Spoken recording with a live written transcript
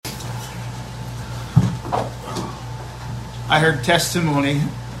I heard testimony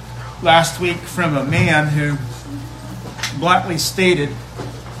last week from a man who bluntly stated,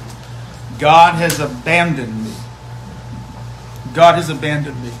 God has abandoned me. God has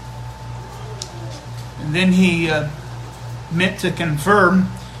abandoned me. And then he wanted to confirm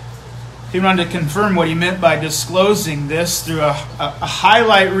what he meant by disclosing this through a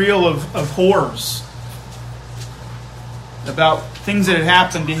highlight reel of horrors about things that had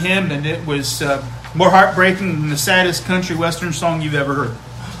happened to him, and it was more heartbreaking than the saddest country western song you've ever heard.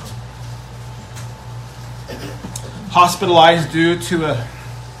 Hospitalized due to a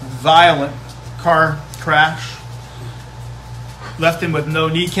violent car crash. Left him with no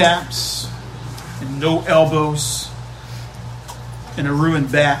kneecaps and no elbows and a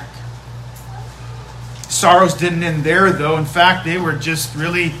ruined back. Sorrows didn't end there, though. In fact, they were just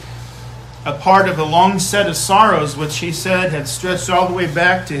really a part of a long set of sorrows, which he said had stretched all the way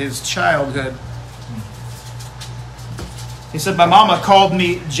back to his childhood. He said, my mama called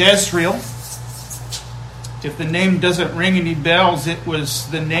me Jezreel. If the name doesn't ring any bells, it was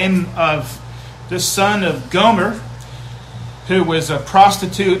the name of the son of Gomer, who was a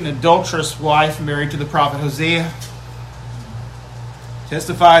prostitute and adulterous wife married to the prophet Hosea.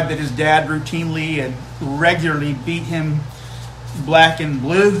 Testified that his dad routinely and regularly beat him black and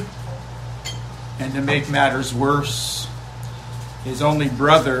blue. And to make matters worse, his only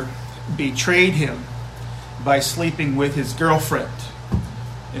brother betrayed him by sleeping with his girlfriend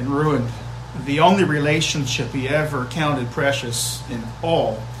and ruined the only relationship he ever counted precious in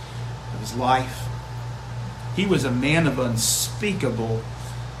all of his life. He was a man of unspeakable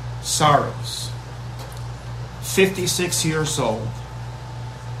sorrows. 56 years old,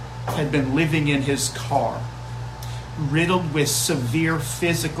 had been living in his car, riddled with severe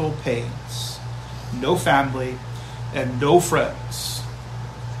physical pains, no family and no friends,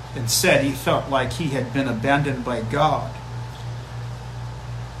 and said he felt like he had been abandoned by God,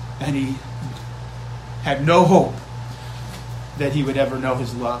 and he had no hope that he would ever know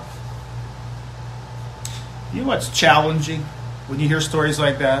his love. You know what's challenging when you hear stories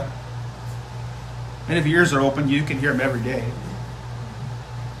like that? And if your ears are open, you can hear them every day.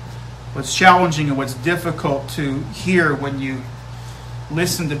 What's challenging and what's difficult to hear when you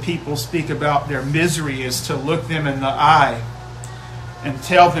listen to people speak about their misery is to look them in the eye and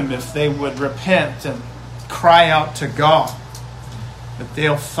tell them if they would repent and cry out to God, that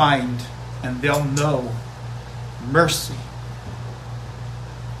they'll find and they'll know mercy.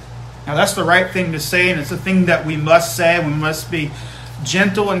 Now that's the right thing to say, and it's a thing that we must say. We must be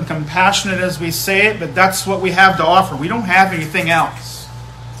gentle and compassionate as we say it, but that's what we have to offer. We don't have anything else.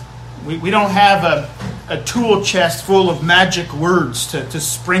 We don't have a tool chest full of magic words to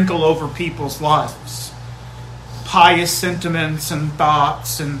sprinkle over people's lives. Pious sentiments and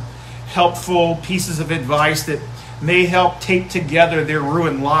thoughts and helpful pieces of advice that may help tape together their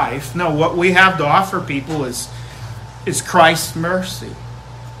ruined life. No, what we have to offer people is Christ's mercy.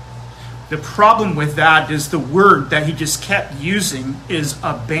 The problem with that is the word that he just kept using is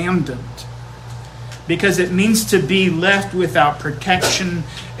abandoned. Because it means to be left without protection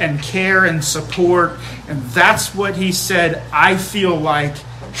and care and support. And that's what he said, I feel like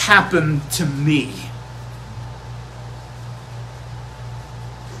happened to me.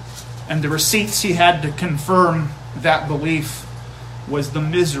 And the receipts he had to confirm that belief was the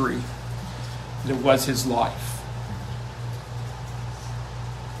misery that was his life.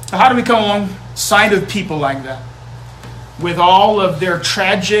 So how do we come alongside of people like that? With all of their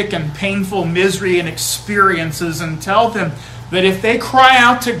tragic and painful misery and experiences, and tell them that if they cry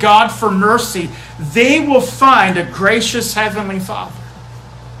out to God for mercy, they will find a gracious Heavenly Father.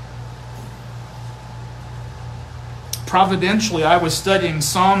 Providentially, I was studying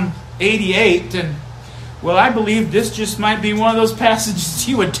Psalm 88, and well, I believe this just might be one of those passages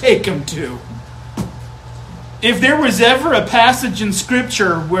he would take them to. If there was ever a passage in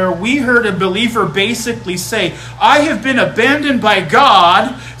Scripture where we heard a believer basically say, I have been abandoned by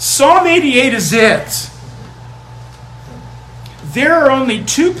God, Psalm 88 is it. There are only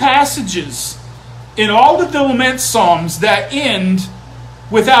two passages in all of the lament psalms that end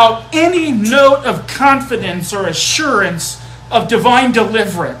without any note of confidence or assurance of divine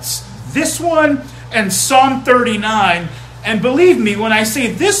deliverance. This one and Psalm 39. And believe me when I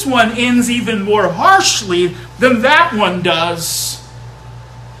say this one ends even more harshly than that one does.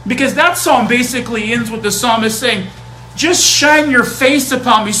 Because that psalm basically ends with the psalmist saying, just shine your face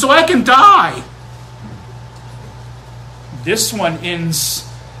upon me so I can die. This one ends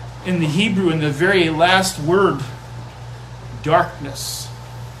in the Hebrew in the very last word, darkness.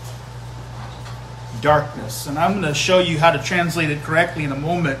 Darkness. And I'm going to show you how to translate it correctly in a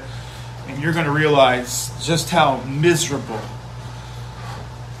moment. And you're going to realize just how miserable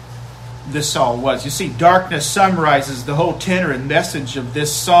this all was. You see, darkness summarizes the whole tenor and message of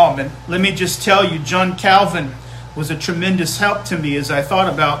this psalm. And let me just tell you, John Calvin was a tremendous help to me as I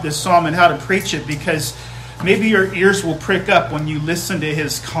thought about this psalm and how to preach it, because maybe your ears will prick up when you listen to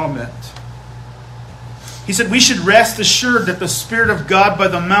his comment. He said, we should rest assured that the Spirit of God by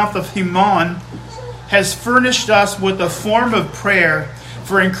the mouth of Heman has furnished us with a form of prayer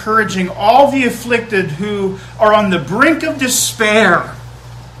for encouraging all the afflicted who are on the brink of despair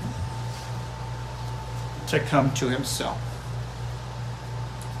to come to himself.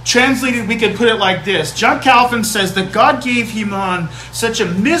 Translated, we could put it like this. John Calvin says that God gave Heman such a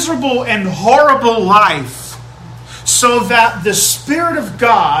miserable and horrible life so that the Spirit of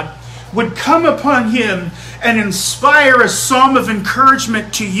God would come upon him and inspire a psalm of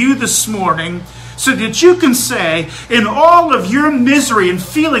encouragement to you this morning, so that you can say, in all of your misery and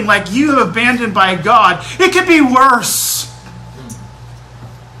feeling like you have abandoned by God, it could be worse.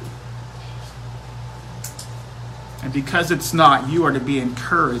 And because it's not, you are to be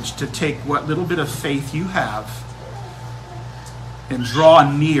encouraged to take what little bit of faith you have and draw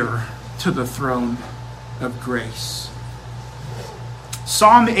near to the throne of grace.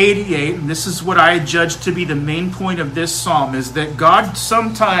 Psalm 88, and this is what I judge to be the main point of this psalm, is that God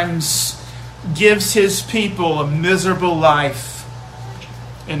sometimes gives his people a miserable life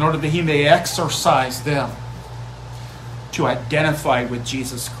in order that he may exorcise them to identify with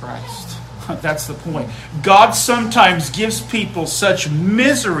Jesus Christ. That's the point. God sometimes gives people such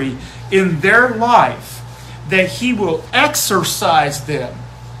misery in their life that he will exorcise them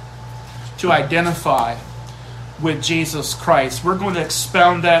to identify with Jesus Christ. We're going to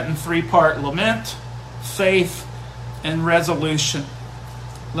expound that in three-part: lament, faith, and resolution.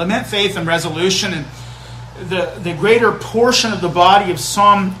 Lament, faith, and resolution. And the greater portion of the body of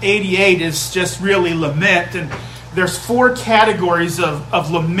Psalm 88 is just really lament. And there's four categories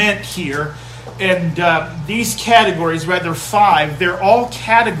of lament here. And these categories, rather five, they're all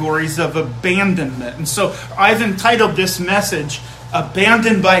categories of abandonment. And so I've entitled this message,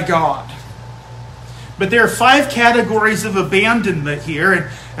 Abandoned by God. But there are five categories of abandonment here,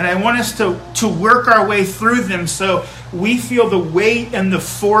 and I want us to work our way through them so we feel the weight and the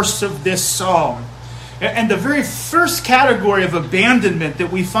force of this psalm. And the very first category of abandonment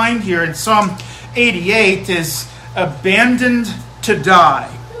that we find here in Psalm 88 is abandoned to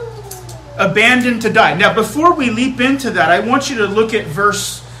die. Abandoned to die. Now, before we leap into that, I want you to look at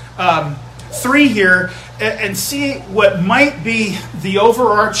verse 3 here and see what might be the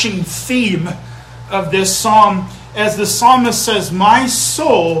overarching theme of this psalm, as the psalmist says, my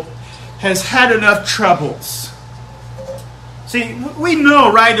soul has had enough troubles. See, we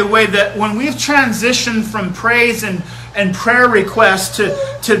know right away that when we've transitioned from praise and prayer requests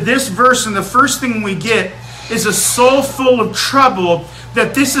to this verse, and the first thing we get is a soul full of trouble,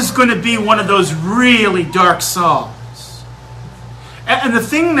 that this is going to be one of those really dark psalms. And the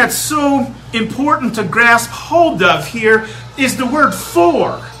thing that's so important to grasp hold of here is the word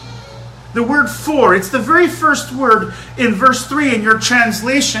for. The word for. It's the very first word in verse 3 in your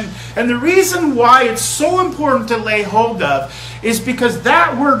translation. And the reason why it's so important to lay hold of is because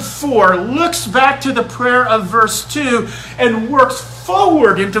that word for looks back to the prayer of verse 2 and works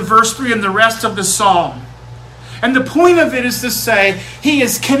forward into verse 3 and the rest of the psalm. And the point of it is to say he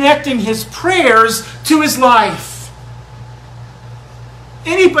is connecting his prayers to his life.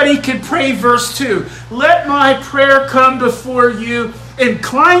 Anybody could pray verse 2. Let my prayer come before you.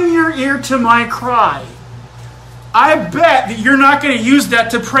 Incline your ear to my cry. I bet that you're not going to use that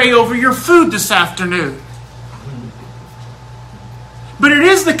to pray over your food this afternoon. But it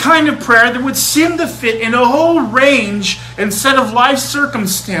is the kind of prayer that would seem to fit in a whole range and set of life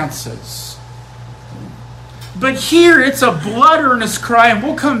circumstances. But here it's a blood-earnest cry, and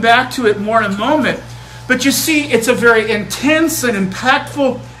we'll come back to it more in a moment. But you see, it's a very intense and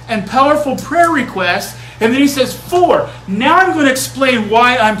impactful and powerful prayer request. And then he says, for. Now I'm going to explain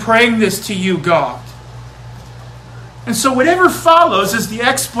why I'm praying this to you, God. And so whatever follows is the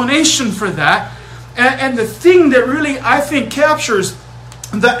explanation for that. And the thing that really, I think, captures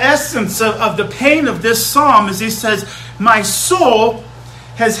the essence of the pain of this psalm is he says, my soul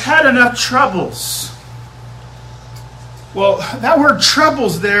has had enough troubles. Well, that word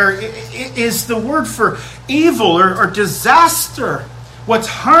troubles there is the word for evil or disaster. What's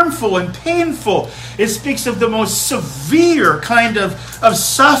harmful and painful. It speaks of the most severe kind of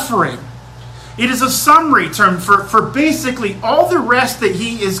suffering. It is a summary term for basically all the rest that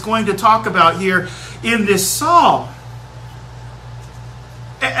he is going to talk about here in this psalm.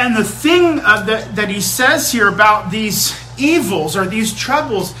 And the thing that he says here about these evils or these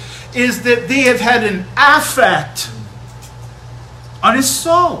troubles is that they have had an affect on his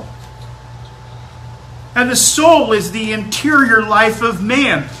soul. And the soul is the interior life of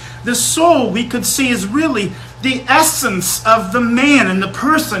man. The soul, we could see, is really the essence of the man and the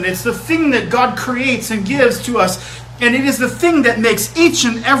person. It's the thing that God creates and gives to us. And it is the thing that makes each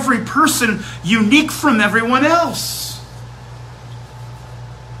and every person unique from everyone else.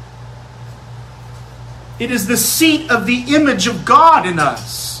 It is the seat of the image of God in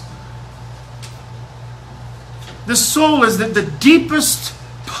us. The soul is the deepest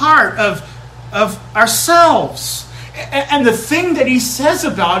part of ourselves. And the thing that he says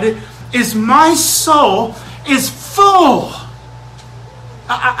about it is, my soul is full.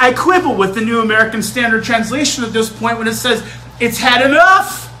 I quibble with the New American Standard Translation at this point when it says it's had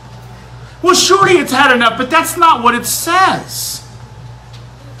enough. Well, surely it's had enough, but that's not what it says.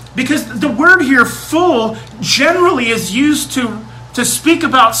 Because the word here, full, generally is used to speak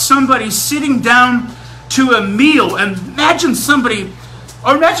about somebody sitting down to a meal. And imagine somebody,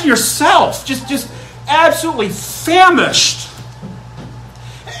 or imagine yourself, just absolutely famished.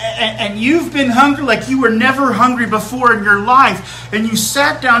 And you've been hungry like you were never hungry before in your life. And you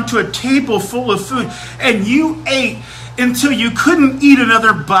sat down to a table full of food. And you ate until you couldn't eat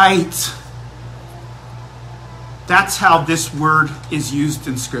another bite. That's how this word is used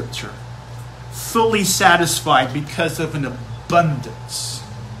in Scripture. Fully satisfied because of an abundance.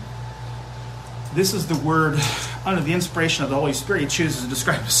 This is the word, under the inspiration of the Holy Spirit, he chooses to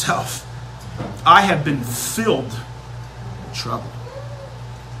describe himself. I have been filled with trouble.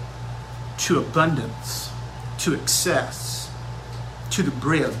 To abundance, to excess, to the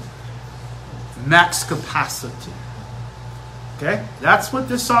brim, max capacity. Okay? That's what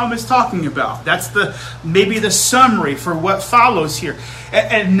this psalm is talking about. That's maybe the summary for what follows here.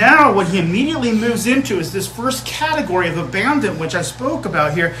 And now what he immediately moves into is this first category of abandonment, which I spoke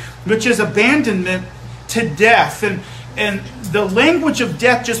about here, which is abandonment to death. And the language of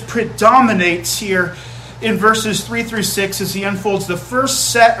death just predominates here in verses 3 through 6 as he unfolds the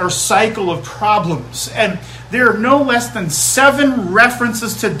first set or cycle of problems. And there are no less than 7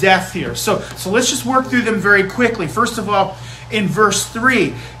 references to death here. So let's just work through them very quickly. First of all, in verse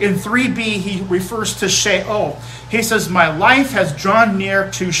 3, in 3b, he refers to Sheol. He says, my life has drawn near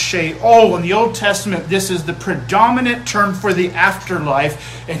to Sheol. In the Old Testament, this is the predominant term for the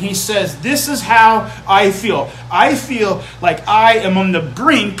afterlife. And he says, this is how I feel. I feel like I am on the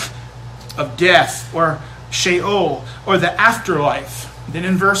brink of death, or Sheol, or the afterlife. Then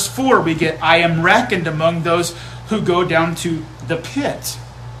in verse 4 we get, I am reckoned among those who go down to the pit.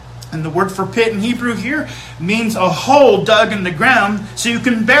 And the word for pit in Hebrew here means a hole dug in the ground so you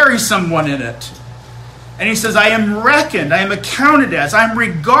can bury someone in it. And he says, I am reckoned, I am accounted as, I am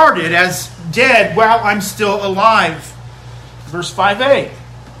regarded as dead while I'm still alive. Verse 5a,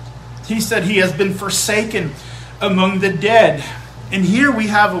 he said he has been forsaken among the dead. And here we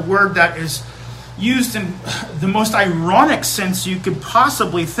have a word that is used in the most ironic sense you could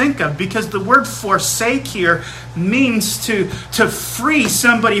possibly think of, because the word forsake here means to free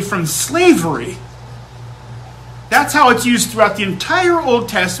somebody from slavery. That's how it's used throughout the entire Old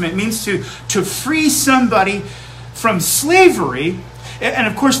Testament. It means to free somebody from slavery. And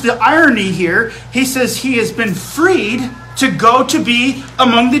of course, the irony here, he says he has been freed to go to be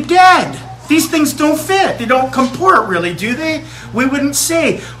among the dead. These things don't fit. They don't comport really, do they? We wouldn't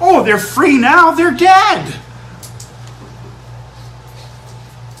say, oh, they're free now, they're dead.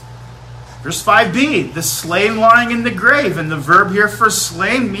 Verse 5b, the slain lying in the grave. And the verb here for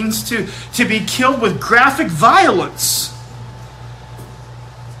slain means to be killed with graphic violence.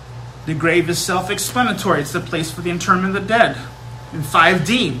 The grave is self-explanatory. It's the place for the interment of the dead. In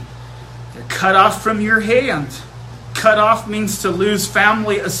 5d, they're cut off from your hand. Cut off means to lose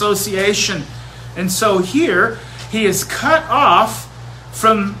family association. And so here, he is cut off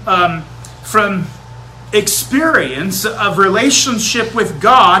from experience of relationship with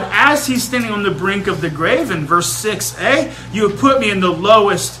God as he's standing on the brink of the grave. In verse 6a, you have put me in the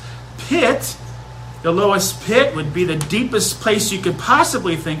lowest pit. The lowest pit would be the deepest place you could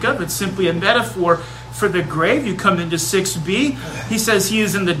possibly think of. It's simply a metaphor for the grave. You come into 6b. He says he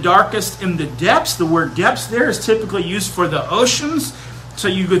is in the darkest, in the depths. The word depths there is typically used for the oceans. So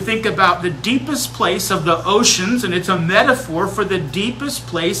you could think about the deepest place of the oceans, and it's a metaphor for the deepest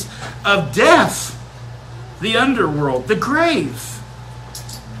place of death. The underworld, the grave.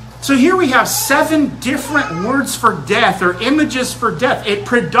 So here we have 7 different words for death, or images for death. It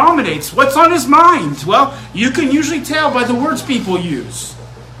predominates. What's on his mind? Well, you can usually tell by the words people use.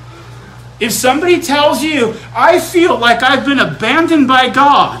 If somebody tells you, I feel like I've been abandoned by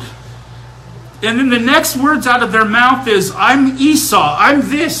God, And then the next words out of their mouth is, I'm Esau, I'm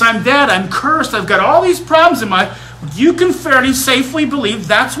this, I'm that, I'm cursed, I've got all these problems in my life. You can fairly safely believe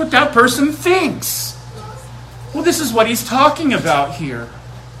that's what that person thinks. Well, this is what he's talking about here.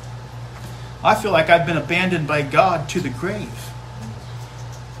 I feel like I've been abandoned by God to the grave.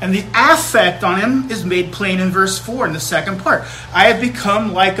 And the affect on him is made plain in verse 4 in the second part. I have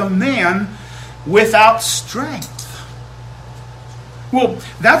become like a man without strength. Well,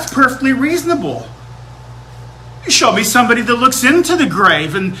 that's perfectly reasonable. You show me somebody that looks into the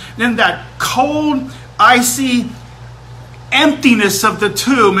grave and then that cold, icy emptiness of the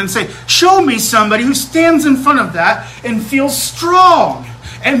tomb and say, show me somebody who stands in front of that and feels strong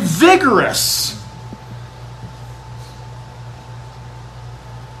and vigorous.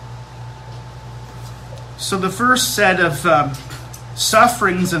 So the first set of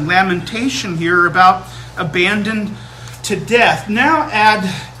sufferings and lamentation here are about abandoned to death. Now add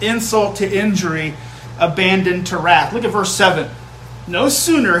insult to injury, abandoned to wrath. Look at verse 7. No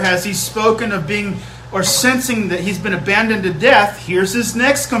sooner has he spoken of being or sensing that he's been abandoned to death, here's his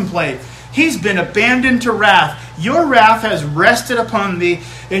next complaint. He's been abandoned to wrath. Your wrath has rested upon me,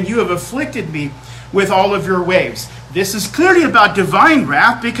 and you have afflicted me with all of your waves. This is clearly about divine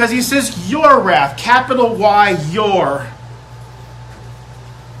wrath because he says your wrath, capital Y, your.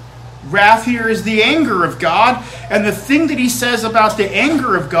 Wrath here is the anger of God, and the thing that he says about the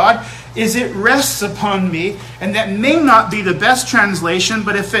anger of God is it rests upon me, and that may not be the best translation,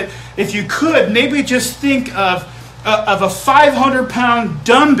 but if you could, maybe just think of a 500-pound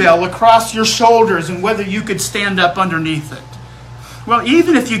dumbbell across your shoulders and whether you could stand up underneath it. Well,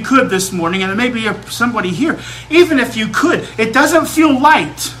 even if you could this morning, and there may be somebody here, even if you could, it doesn't feel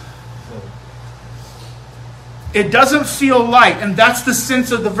light. It doesn't feel light, and that's the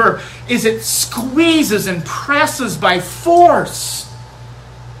sense of the verb, is it squeezes and presses by force.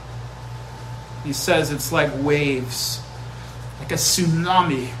 He says it's like waves, like a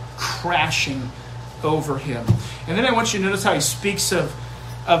tsunami crashing over him. And then I want you to notice how he speaks of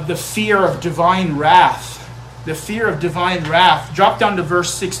the fear of divine wrath. The fear of divine wrath. Drop down to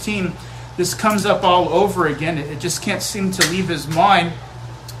verse 16. This comes up all over again. It just can't seem to leave his mind.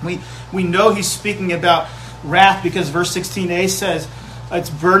 We know he's speaking about wrath because verse 16a says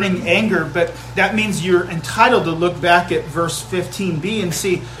it's burning anger, but that means you're entitled to look back at verse 15b and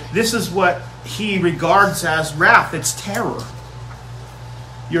see this is what he regards as wrath. It's terror.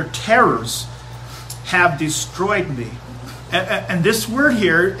 Your terrors have destroyed me. And this word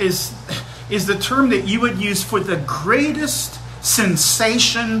here is the term that you would use for the greatest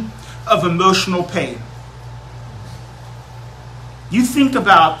sensation of emotional pain. You think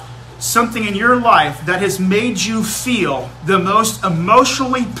about something in your life that has made you feel the most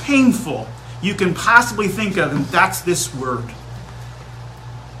emotionally painful you can possibly think of, and that's this word.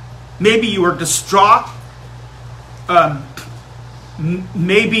 Maybe you were distraught.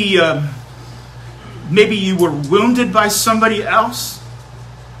 Maybe you were wounded by somebody else.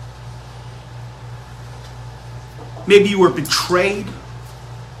 Maybe you were betrayed.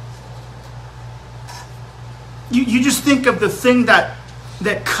 You just think of the thing that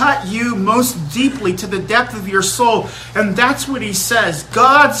cut you most deeply to the depth of your soul. And that's what he says.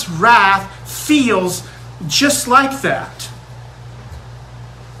 God's wrath feels just like that.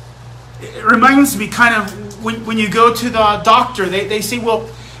 It reminds me kind of when you go to the doctor, they say, well,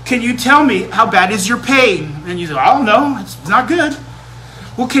 can you tell me how bad is your pain? And you say, I don't know, it's not good.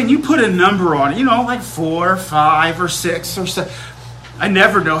 Well, can you put a number on it? Like 4, 5, or 6 or 7. I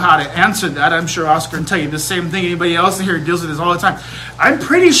never know how to answer that. I'm sure Oscar can tell you the same thing. Anybody else in here deals with this all the time. I'm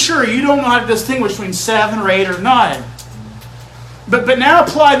pretty sure you don't know how to distinguish between 7 or 8 or 9. But now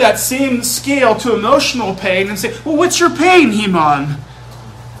apply that same scale to emotional pain and say, well, what's your pain, Heman?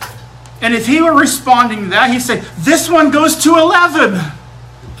 And if he were responding to that, he'd say, this one goes to 11.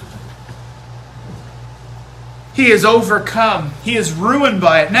 He is overcome. He is ruined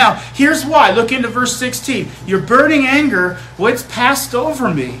by it. Now, here's why. Look into verse 16. Your burning anger, well, it's passed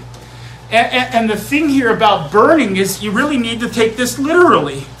over me. And the thing here about burning is you really need to take this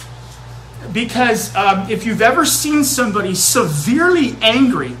literally. Because if you've ever seen somebody severely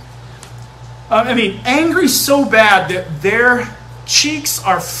angry, angry so bad that their cheeks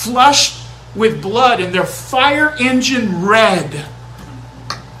are flushed with blood and their fire engine red,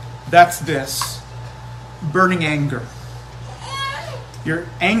 that's this. Burning anger. Your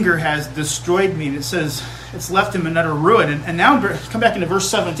anger has destroyed me. And it says it's left him in utter ruin. And now come back into verse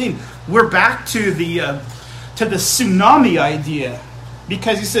 17. We're back to the tsunami idea.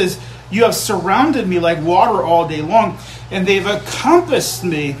 Because he says, you have surrounded me like water all day long, and they've encompassed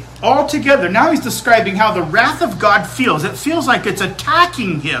me all together. Now he's describing how the wrath of God feels. It feels like it's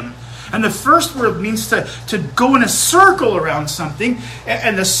attacking him. And the first word means to go in a circle around something.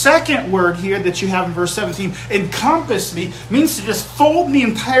 And the second word here that you have in verse 17, encompass me, means to just fold me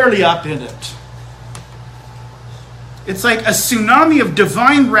entirely up in it. It's like a tsunami of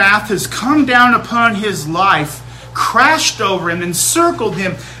divine wrath has come down upon his life, crashed over him, encircled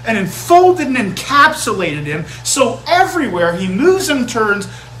him, and enfolded and encapsulated him. So everywhere he moves and turns,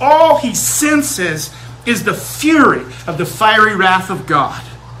 all he senses is the fury of the fiery wrath of God.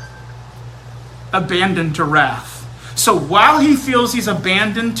 Abandoned to wrath. So while he feels he's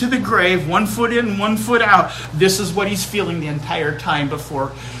abandoned to the grave, 1 foot in, 1 foot out, this is what he's feeling the entire time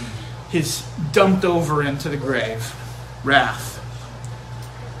before he's dumped over into the grave. Wrath.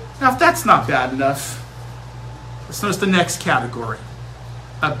 Now, if that's not bad enough, let's notice the next category.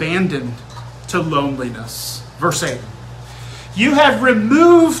 Abandoned to loneliness. Verse 8. You have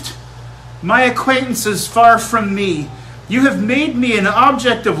removed my acquaintances far from me. You have made me an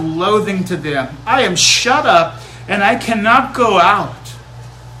object of loathing to them. I am shut up and I cannot go out.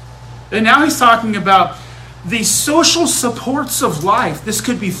 And now he's talking about the social supports of life. This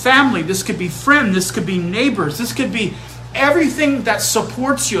could be family. This could be friend. This could be neighbors. This could be everything that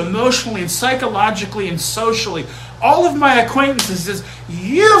supports you emotionally and psychologically and socially. All of my acquaintances,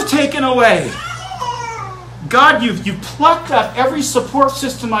 you've taken away. God, you've plucked up every support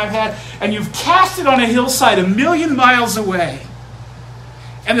system I've had and you've cast it on a hillside 1,000,000 miles away.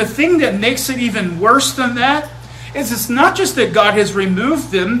 And the thing that makes it even worse than that is it's not just that God has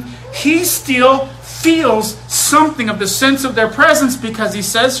removed them, he still feels something of the sense of their presence, because he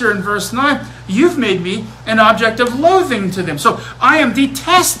says here in verse 9, you've made me an object of loathing to them. So I am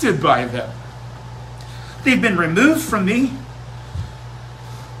detested by them. They've been removed from me,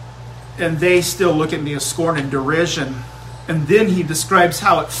 and they still look at me as scorn and derision. And then he describes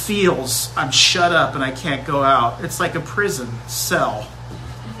how it feels. I'm shut up and I can't go out. It's like a prison cell.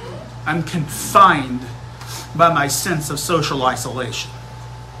 I'm confined by my sense of social isolation.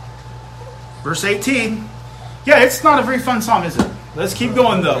 Verse 18. Yeah, it's not a very fun psalm, is it? Let's keep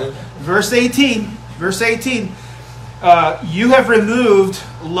going though. Verse 18. You have removed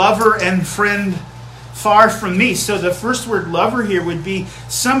lover and friend far from me. So the first word lover here would be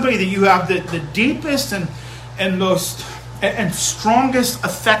somebody that you have the deepest and most and strongest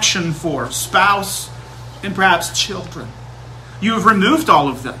affection for. Spouse and perhaps children. You have removed all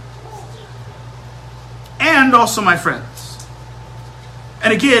of them. And also my friends.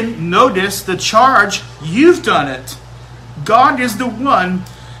 And again, notice the charge, you've done it. God is the one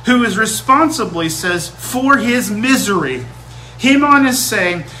who is responsible, he says, for his misery. Heman is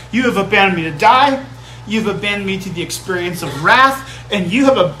saying, you have abandoned me to die, you've abandoned me to the experience of wrath, and you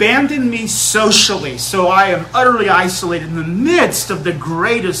have abandoned me socially. So I am utterly isolated in the midst of the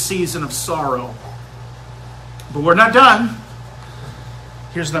greatest season of sorrow. But we're not done.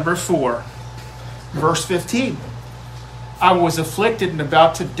 Here's number 4. Verse 15. I was afflicted and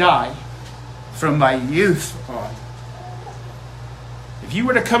about to die from my youth on. If you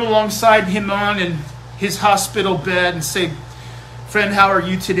were to come alongside Heman in his hospital bed and say, friend, how are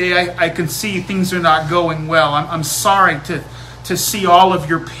you today? I can see things are not going well. I'm sorry to see all of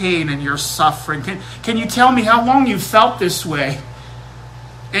your pain and your suffering. Can you tell me how long you felt this way?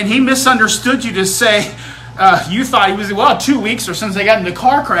 And he misunderstood you to say, you thought he was, 2 weeks or since I got in the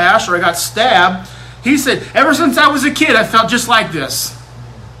car crash or I got stabbed. He said, ever since I was a kid, I felt just like this.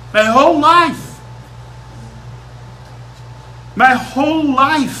 My whole life. My whole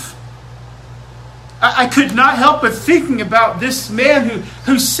life. I could not help but thinking about this man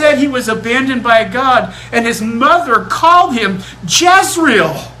who said he was abandoned by God, and his mother called him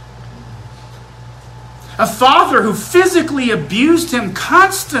Jezreel. A father who physically abused him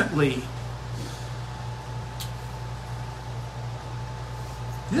constantly.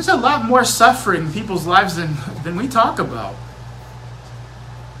 There's a lot more suffering in people's lives than we talk about.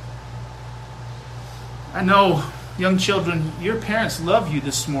 I know, young children, your parents love you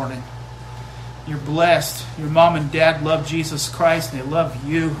this morning. You're blessed. Your mom and dad love Jesus Christ and they love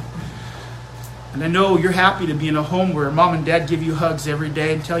you. And I know you're happy to be in a home where mom and dad give you hugs every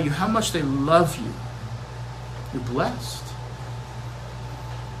day and tell you how much they love you. You're blessed.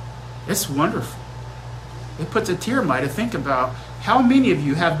 It's wonderful. It puts a tear in my eye to think about how many of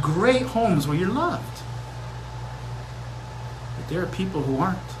you have great homes where you're loved. But there are people who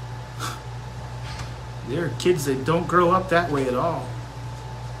aren't. There are kids that don't grow up that way at all.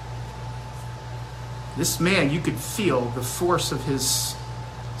 This man, you could feel the force of his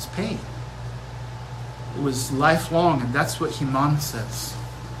pain. It was lifelong, and that's what Heman says.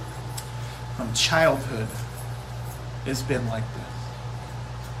 From childhood, it's been like this.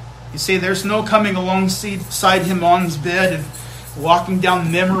 You see, there's no coming alongside Heman's bed walking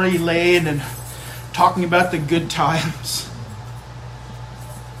down memory lane and talking about the good times.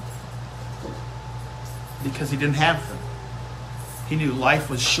 Because he didn't have them. He knew life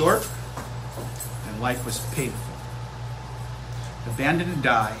was short and life was painful. Abandoned to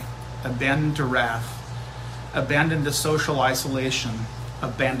die, abandoned to wrath, abandoned to social isolation,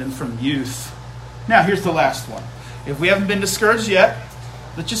 abandoned from youth. Now, here's the last one. If we haven't been discouraged yet,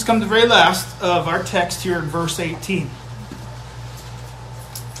 let's just come to the very last of our text here in verse 18.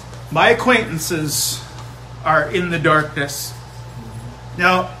 My acquaintances are in the darkness.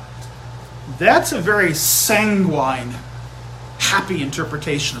 Now, that's a very sanguine, happy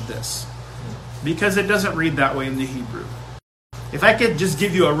interpretation of this, because it doesn't read that way in the Hebrew. If I could just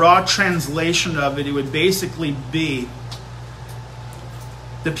give you a raw translation of it, it would basically be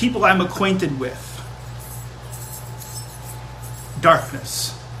the people I'm acquainted with.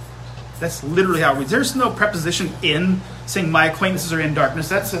 Darkness. That's literally how it reads. There's no preposition in saying my acquaintances are in darkness.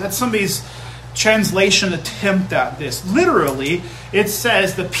 That's somebody's translation attempt at this. Literally, it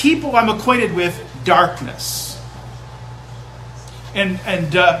says the people I'm acquainted with, darkness.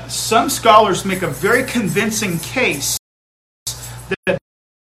 And some scholars make a very convincing case that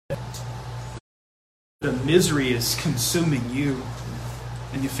the misery is consuming you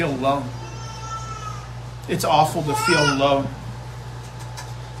and you feel alone. It's awful to feel alone.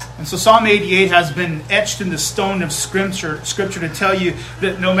 And so Psalm 88 has been etched in the stone of Scripture to tell you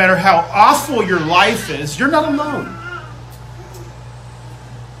that no matter how awful your life is, you're not alone.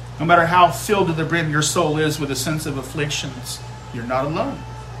 No matter how filled to the brim your soul is with a sense of afflictions, you're not alone.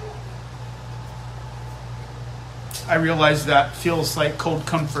 I realize that feels like cold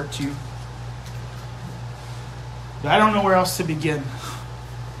comfort to you. But I don't know where else to begin.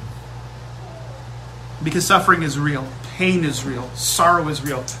 Because suffering is real. Pain is real. Sorrow is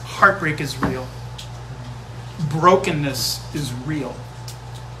real. Heartbreak is real. Brokenness is real.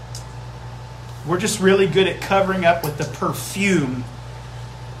 We're just really good at covering up with the perfume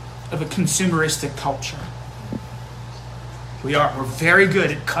of a consumeristic culture. We are. We're very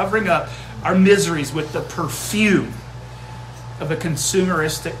good at covering up our miseries with the perfume of a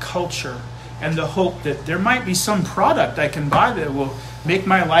consumeristic culture and the hope that there might be some product I can buy that will make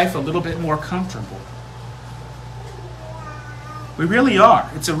my life a little bit more comfortable. We really are.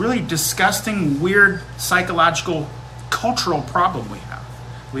 It's a really disgusting, weird, psychological, cultural problem we have.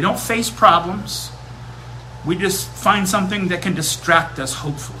 We don't face problems. We just find something that can distract us,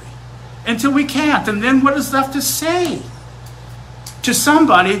 hopefully. Until we can't. And then what is left to say to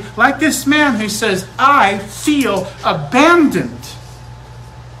somebody like this man who says, I feel abandoned?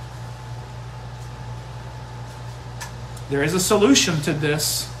 There is a solution to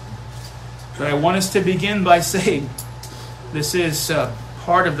this. But I want us to begin by saying, this is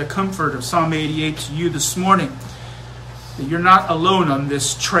part of the comfort of Psalm 88 to you this morning. That you're not alone on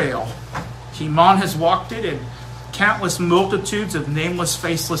this trail. Heman has walked it, and countless multitudes of nameless,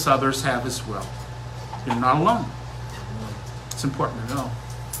 faceless others have as well. You're not alone. It's important to know.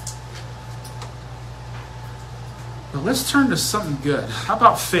 But let's turn to something good. How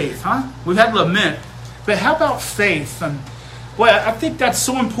about faith, huh? We've had lament, but how about faith? And boy, I think that's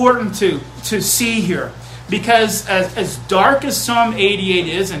so important to see here. Because as dark as Psalm 88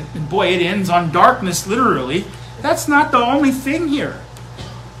 is, and boy, it ends on darkness literally, that's not the only thing here.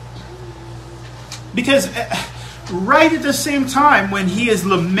 Because right at the same time when he is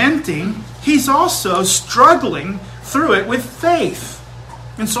lamenting, he's also struggling through it with faith.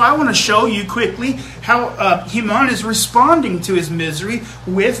 And so I want to show you quickly how Heman is responding to his misery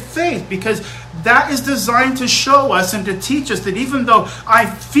with faith. Because that is designed to show us and to teach us that even though I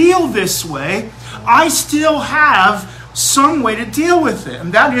feel this way, I still have some way to deal with it.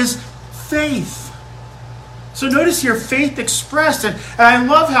 And that is faith. So notice here, faith expressed. And I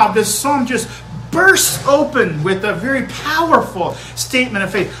love how this psalm just bursts open with a very powerful statement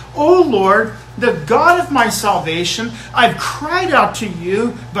of faith. O Lord, the God of my salvation, I've cried out to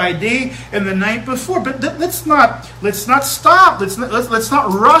you by day and the night before. But let's not stop. Let's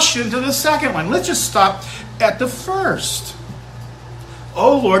not rush into the second one. Let's just stop at the first.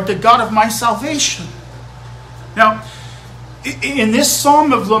 O Lord, the God of my salvation. Now, in this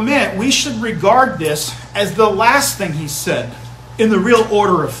psalm of lament, we should regard this as the last thing he said in the real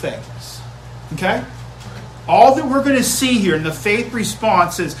order of things. Okay? All that we're going to see here in the faith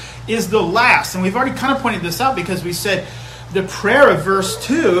response is the last. And we've already kind of pointed this out because we said the prayer of verse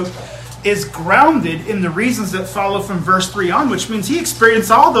 2 is grounded in the reasons that follow from verse 3 on, which means he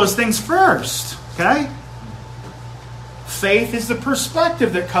experienced all those things first. Okay? Faith is the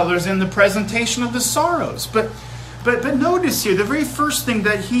perspective that colors in the presentation of the sorrows. But notice here, the very first thing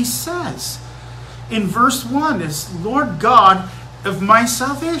that he says in verse 1 is, Lord God, of my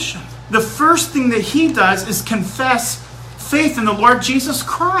salvation. The first thing that he does is confess faith in the Lord Jesus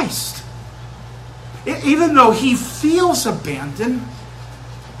Christ. Even though he feels abandoned,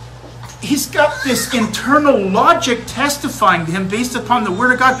 he's got this internal logic testifying to him based upon the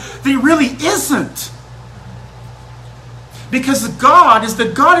Word of God that he really isn't. Because God is the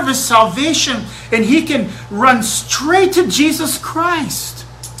God of his salvation, and he can run straight to Jesus Christ.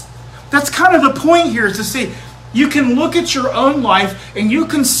 That's kind of the point here, is to see, you can look at your own life and you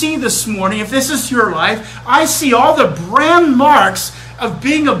can see this morning, if this is your life, I see all the brand marks of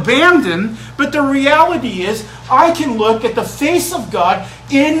being abandoned, but the reality is I can look at the face of God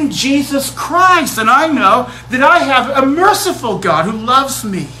in Jesus Christ, and I know that I have a merciful God who loves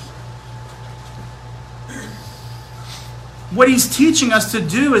me. What he's teaching us to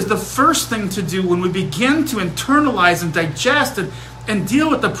do is the first thing to do when we begin to internalize and digest and deal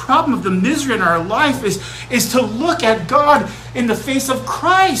with the problem of the misery in our life is to look at God in the face of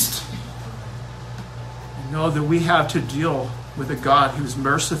Christ. And know that we have to deal with a God who's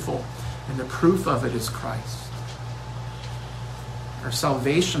merciful, and the proof of it is Christ. Our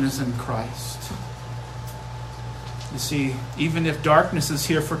salvation is in Christ. You see, even if darkness is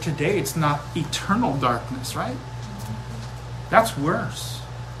here for today, it's not eternal darkness, right? That's worse.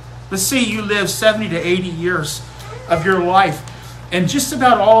 Let's say you live 70 to 80 years of your life, and just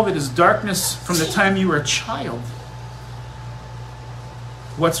about all of it is darkness from the time you were a child.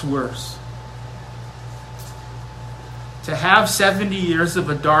 What's worse? To have 70 years of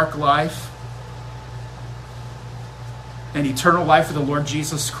a dark life and eternal life with the Lord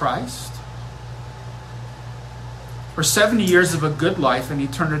Jesus Christ? Or 70 years of a good life and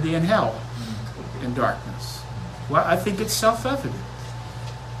eternity in hell in darkness? Well, I think it's self-evident.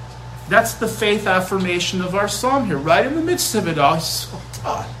 That's the faith affirmation of our psalm here, right in the midst of it all. Oh,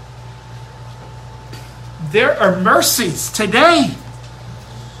 God. There are mercies today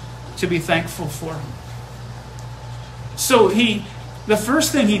to be thankful for. So the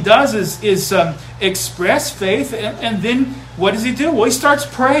first thing he does is express faith, and then what does he do? Well, he starts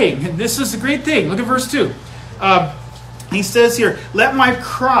praying, and this is a great thing. Look at verse 2. He says here, "Let my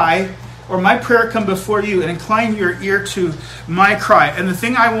cry or my prayer come before you, and incline your ear to my cry." And the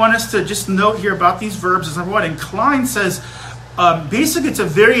thing I want us to just note here about these verbs is, number one, incline says, basically it's a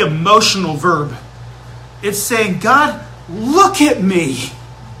very emotional verb. It's saying, God, look at me.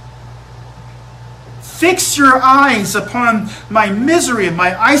 Fix your eyes upon my misery and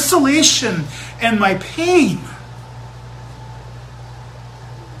my isolation and my pain.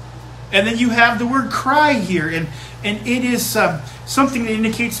 And then you have the word cry here, and it is something that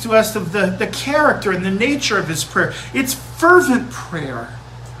indicates to us of the character and the nature of his prayer. It's fervent prayer.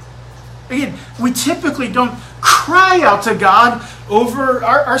 Again, we typically don't cry out to God over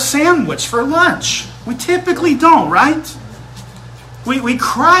our sandwich for lunch. We typically don't, right? We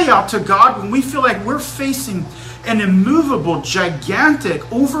cry out to God when we feel like we're facing an immovable, gigantic,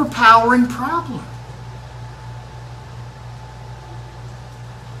 overpowering problem.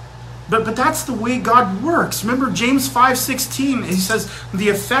 But that's the way God works. Remember James 5:16, he says, the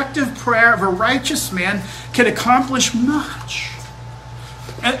effective prayer of a righteous man can accomplish much.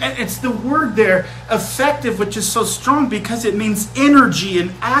 And it's the word there, effective, which is so strong because it means energy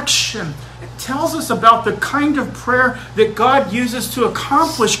and action. It tells us about the kind of prayer that God uses to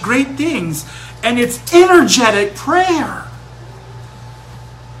accomplish great things. And it's energetic prayer.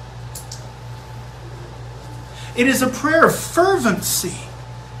 It is a prayer of fervency.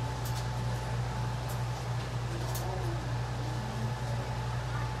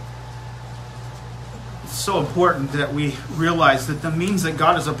 So important that we realize that the means that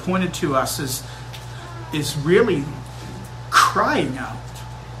God has appointed to us is really crying out.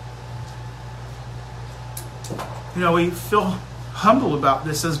 You know, we feel humble about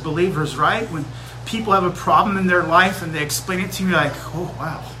this as believers, right? When people have a problem in their life and they explain it to you, like, oh,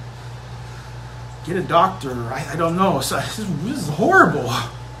 wow, get a doctor, I don't know, so this is horrible.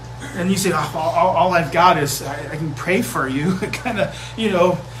 And you say, oh, all I've got is I can pray for you. Kind of,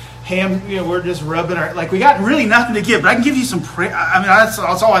 we're just rubbing our, like, we got really nothing to give, but I can give you some prayer. I mean, that's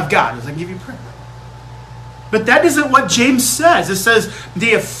all I've got, is I can give you prayer. But that isn't what James says. It says, the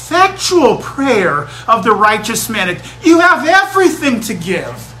effectual prayer of the righteous man. You have everything to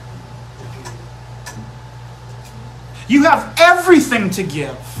give. You have everything to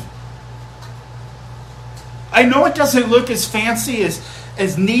give. I know it doesn't look as fancy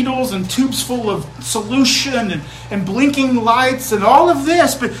as needles and tubes full of solution and blinking lights and all of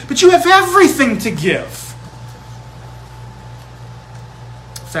this, but you have everything to give.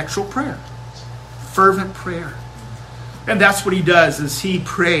 Effectual prayer. Fervent prayer. And that's what he does, is he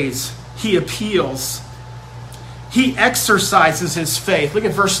prays, he appeals. He exercises his faith. Look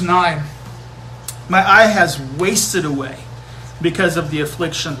at verse 9. My eye has wasted away because of the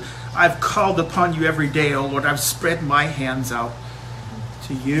affliction. I've called upon you every day, O Lord. I've spread my hands out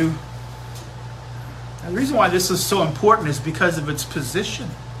to you. And the reason why this is so important is because of its position.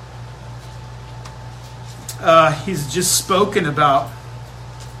 He's just spoken about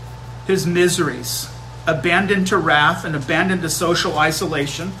his miseries, abandoned to wrath and abandoned to social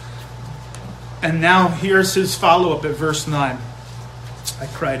isolation. And now here's his follow-up at verse 9. I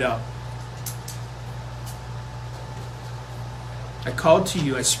cried out. I called to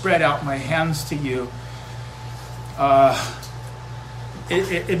you. I spread out my hands to you.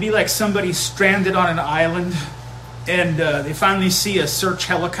 It'd be like somebody stranded on an island and they finally see a search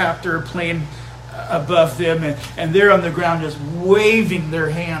helicopter plane above them, and they're on the ground just waving their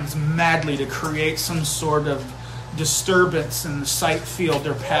hands madly to create some sort of disturbance in the sight field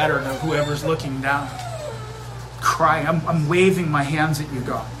or pattern of whoever's looking down. Crying, I'm waving my hands at you,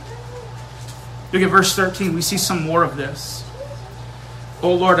 God. Look at verse 13. We see some more of this.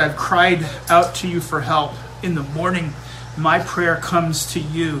 Oh Lord, I've cried out to you for help. In the morning, my prayer comes to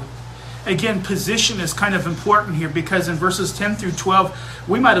you. Again, position is kind of important here because in verses 10 through 12,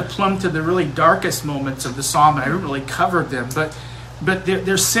 we might have plumbed to the really darkest moments of the psalm, and I haven't really covered them, but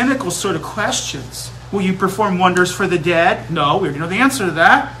they're cynical sort of questions. Will you perform wonders for the dead? No, we already know the answer to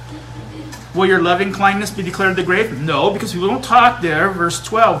that. Will your loving kindness be declared in the grave? No, because we don't talk there. Verse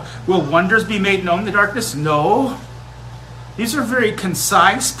 12, will wonders be made known in the darkness? No. These are very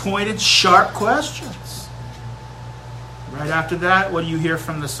concise, pointed, sharp questions. Right after that, what do you hear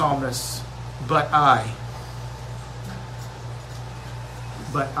from the psalmist? But I.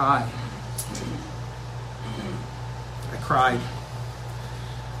 I cried.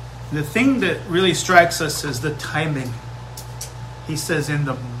 The thing that really strikes us is the timing. He says in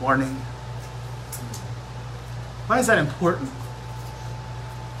the morning. Why is that important?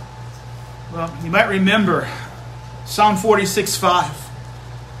 Well, you might remember Psalm 46:5.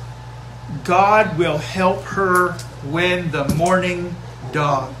 God will help her when the morning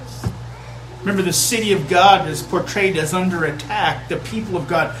dawns. Remember, the city of God is portrayed as under attack, the people of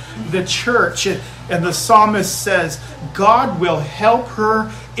God, the church. And the psalmist says, God will help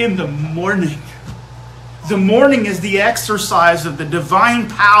her in the morning. The morning is the exercise of the divine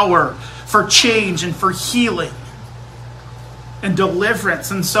power for change and for healing and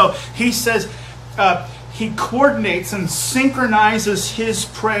deliverance. And so he says, he coordinates and synchronizes his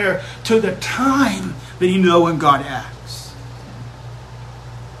prayer to the time that you know when God acts.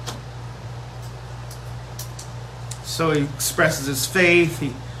 So he expresses his faith,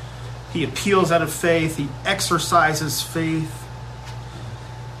 he appeals out of faith, he exercises faith.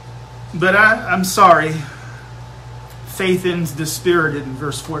 But I'm sorry, faith ends dispirited in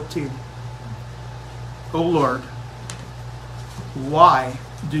verse 14. O Lord, why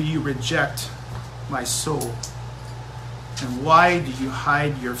do you reject my soul? And why do you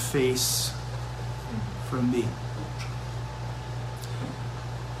hide your face from me?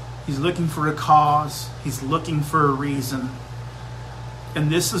 He's looking for a cause. He's looking for a reason. And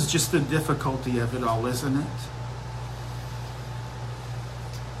this is just the difficulty of it all, isn't it?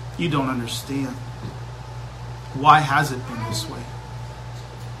 You don't understand. Why has it been this way?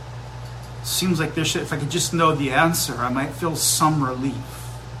 It seems like if I could just know the answer, I might feel some relief.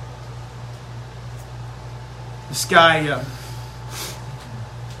 This guy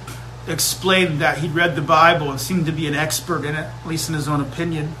explained that he'd read the Bible and seemed to be an expert in it, at least in his own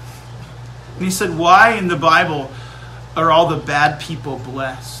opinion. And he said, why in the Bible are all the bad people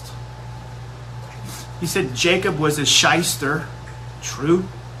blessed? He said Jacob was a shyster. True.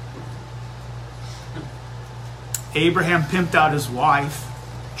 Abraham pimped out his wife.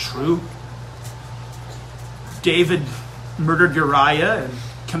 True. David murdered Uriah and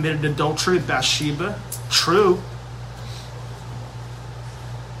committed adultery with Bathsheba. True.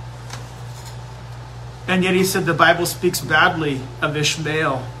 And yet he said the Bible speaks badly of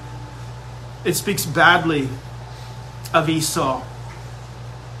Ishmael. It speaks badly of Esau.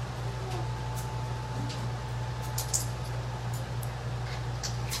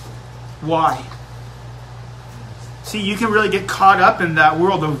 Why? See, you can really get caught up in that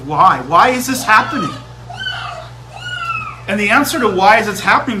world of why. Why is this happening? And the answer to why is it's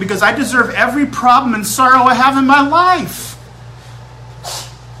happening because I deserve every problem and sorrow I have in my life.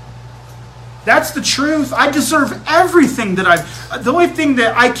 That's the truth. I deserve everything that I've... The only thing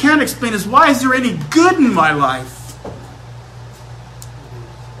that I can't explain is why is there any good in my life?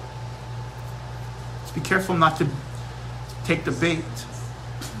 Let's be careful not to take the bait.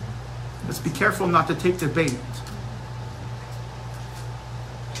 Let's be careful not to take the bait.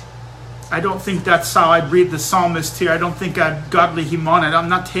 I don't think that's how I'd read the psalmist here. I don't think I'd godly Heman. I'm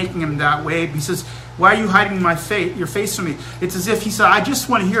not taking him that way. He says, why are you hiding your face from me? It's as if he said, I just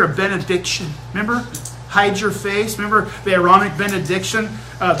want to hear a benediction. Remember? Hide your face. Remember the Aaronic benediction?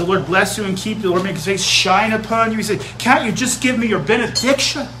 The Lord bless you and keep you. The Lord make his face shine upon you. He said, can't you just give me your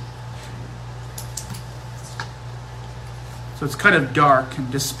benediction? So it's kind of dark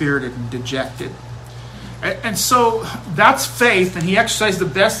and dispirited and dejected. And so that's faith, and he exercised the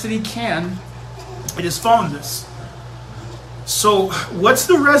best that he can in his fondness. So what's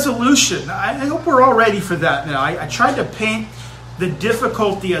the resolution? I hope we're all ready for that now. I tried to paint the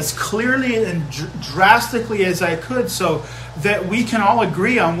difficulty as clearly and drastically as I could so that we can all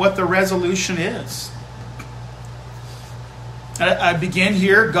agree on what the resolution is. I begin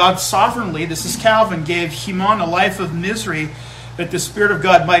here. God sovereignly, this is Calvin, gave Heman a life of misery that the Spirit of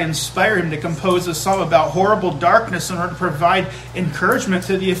God might inspire him to compose a psalm about horrible darkness in order to provide encouragement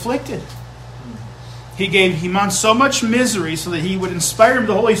to the afflicted. He gave Heman so much misery so that he would inspire him,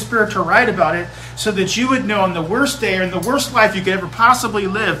 the Holy Spirit, to write about it so that you would know on the worst day or in the worst life you could ever possibly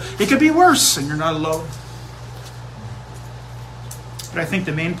live, it could be worse and you're not alone. But I think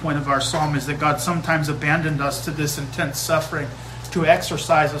the main point of our psalm is that God sometimes abandoned us to this intense suffering to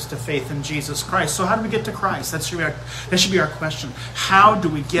exercise us to faith in Jesus Christ. So how do we get to Christ? That should be our question. How do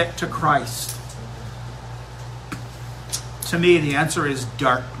we get to Christ? To me, the answer is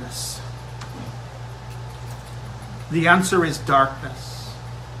darkness. The answer is darkness.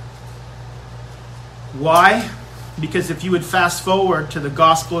 Why? Because if you would fast forward to the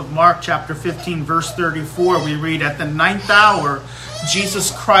Gospel of Mark, chapter 15, verse 34, we read, at the 9th hour,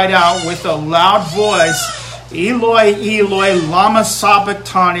 Jesus cried out with a loud voice, Eloi, Eloi, lama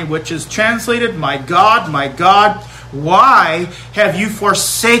sabachthani, which is translated, my God, why have you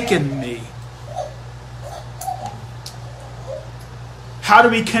forsaken me? How do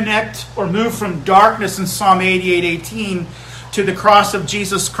we connect or move from darkness in Psalm 88:18 to the cross of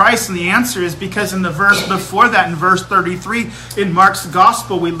Jesus Christ? And the answer is because in the verse before that, in verse 33, in Mark's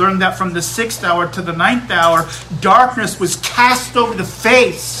Gospel, we learned that from the 6th hour to the 9th hour, darkness was cast over the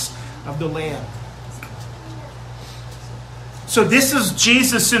face of the Lamb. So this is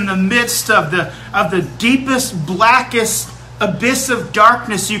Jesus in the midst of the deepest, blackest abyss of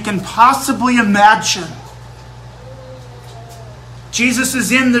darkness you can possibly imagine. Jesus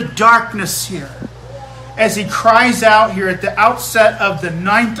is in the darkness here. As he cries out here at the outset of the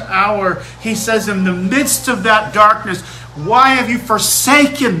 9th hour, he says, in the midst of that darkness, why have you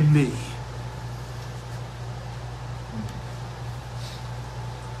forsaken me?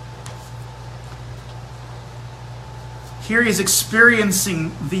 Here he's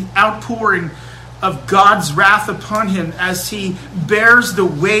experiencing the outpouring of God's wrath upon him as he bears the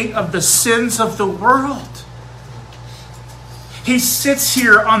weight of the sins of the world. He sits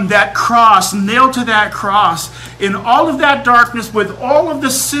here on that cross, nailed to that cross, in all of that darkness with all of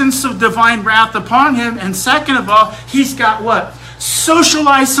the sins of divine wrath upon him. And second of all, he's got what? Social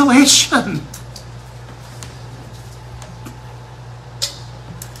isolation.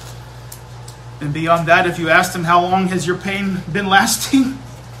 And beyond that, if you asked him, how long has your pain been lasting?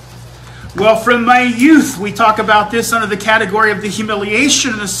 Well, from my youth, we talk about this under the category of the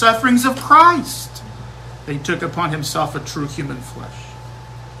humiliation and the sufferings of Christ. That he took upon himself a true human flesh.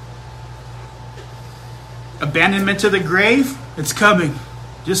 Abandonment to the grave, it's coming.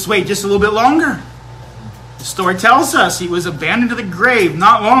 Just wait just a little bit longer. The story tells us he was abandoned to the grave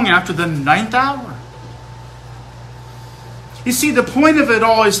not long after the 9th hour. You see, the point of it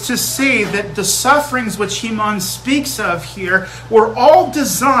all is to say that the sufferings which Heman speaks of here were all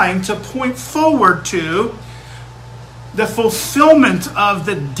designed to point forward to the fulfillment of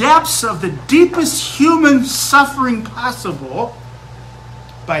the depths of the deepest human suffering possible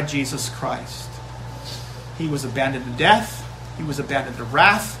by Jesus Christ. He was abandoned to death. He was abandoned to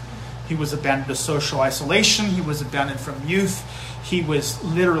wrath. He was abandoned to social isolation. He was abandoned from youth. He was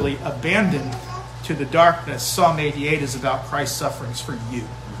literally abandoned to the darkness. Psalm 88 is about Christ's sufferings for you.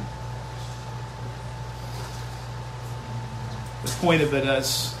 The point of it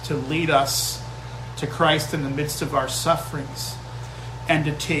is to lead us to Christ in the midst of our sufferings and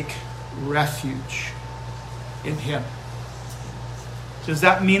to take refuge in him. Does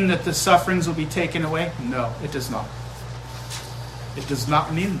that mean that the sufferings will be taken away? No, it does not. It does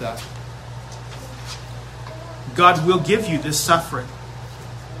not mean that. God will give you this suffering.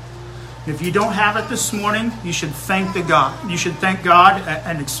 If you don't have it this morning, you should thank God. You should thank God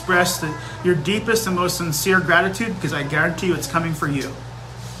and express your deepest and most sincere gratitude, because I guarantee you it's coming for you.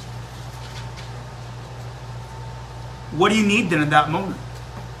 What do you need then at that moment?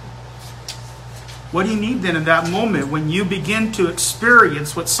 What do you need then in that moment when you begin to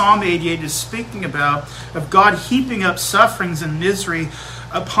experience what Psalm 88 is speaking about, of God heaping up sufferings and misery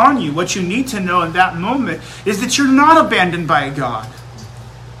upon you? What you need to know in that moment is that you're not abandoned by God.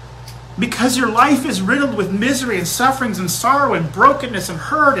 Because your life is riddled with misery and sufferings and sorrow and brokenness and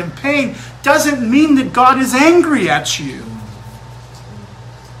hurt and pain doesn't mean that God is angry at you.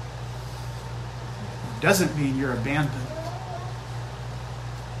 It doesn't mean you're abandoned.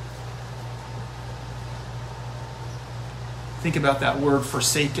 Think about that word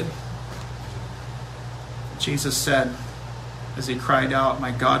forsaken. Jesus said, as he cried out, my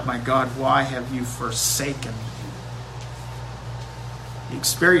God, why have you forsaken me? He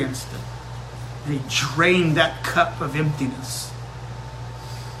experienced it. And he drained that cup of emptiness.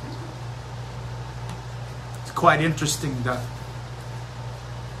 It's quite interesting that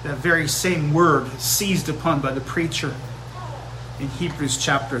that very same word is seized upon by the preacher in Hebrews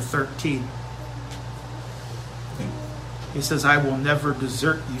chapter 13. He says, I will never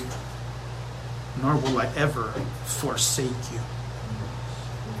desert you, nor will I ever forsake you.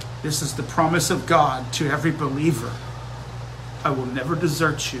 This is the promise of God to every believer. I will never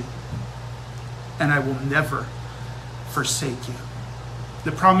desert you, and I will never forsake you.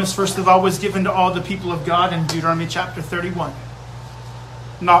 The promise, first of all, was given to all the people of God in Deuteronomy chapter 31.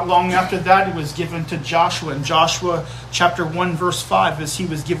 Not long after that, it was given to Joshua in Joshua chapter 1, verse 5, as he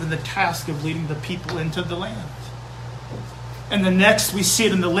was given the task of leading the people into the land. And the next, we see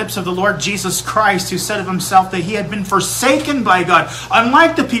it in the lips of the Lord Jesus Christ, who said of himself that he had been forsaken by God,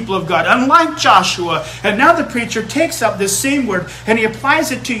 unlike the people of God, unlike Joshua. And now the preacher takes up this same word and he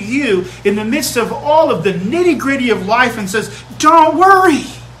applies it to you in the midst of all of the nitty-gritty of life and says, don't worry.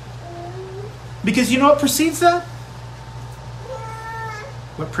 Because you know what precedes that?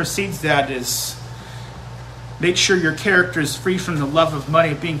 What precedes that is, make sure your character is free from the love of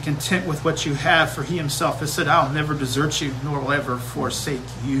money, being content with what you have, for he himself has said, I'll never desert you, nor will ever forsake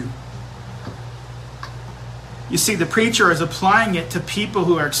you. You see, the preacher is applying it to people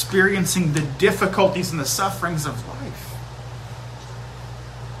who are experiencing the difficulties and the sufferings of life.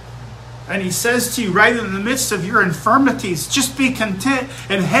 And he says to you, right in the midst of your infirmities, just be content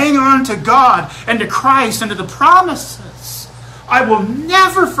and hang on to God and to Christ and to the promises. I will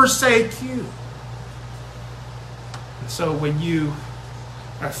never forsake you. So when you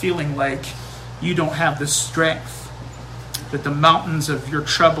are feeling like you don't have the strength, that the mountains of your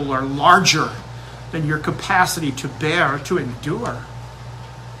trouble are larger than your capacity to bear, to endure,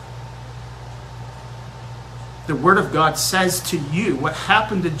 the Word of God says to you, what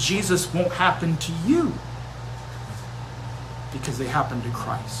happened to Jesus won't happen to you, because they happened to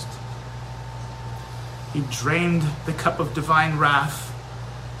Christ. He drained the cup of divine wrath.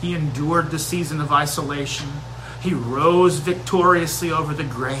 He endured the season of isolation. He rose victoriously over the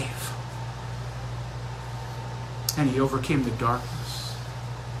grave. And he overcame the darkness.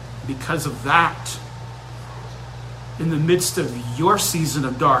 Because of that, in the midst of your season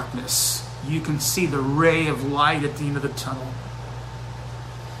of darkness, you can see the ray of light at the end of the tunnel.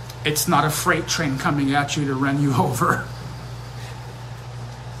 It's not a freight train coming at you to run you over.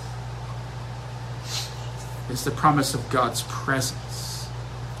 It's the promise of God's presence,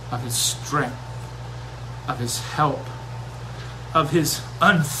 of his strength, of his help, of his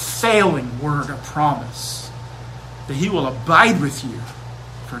unfailing word of promise, that he will abide with you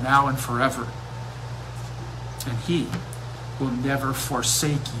for now and forever. And he will never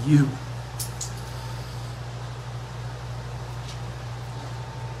forsake you.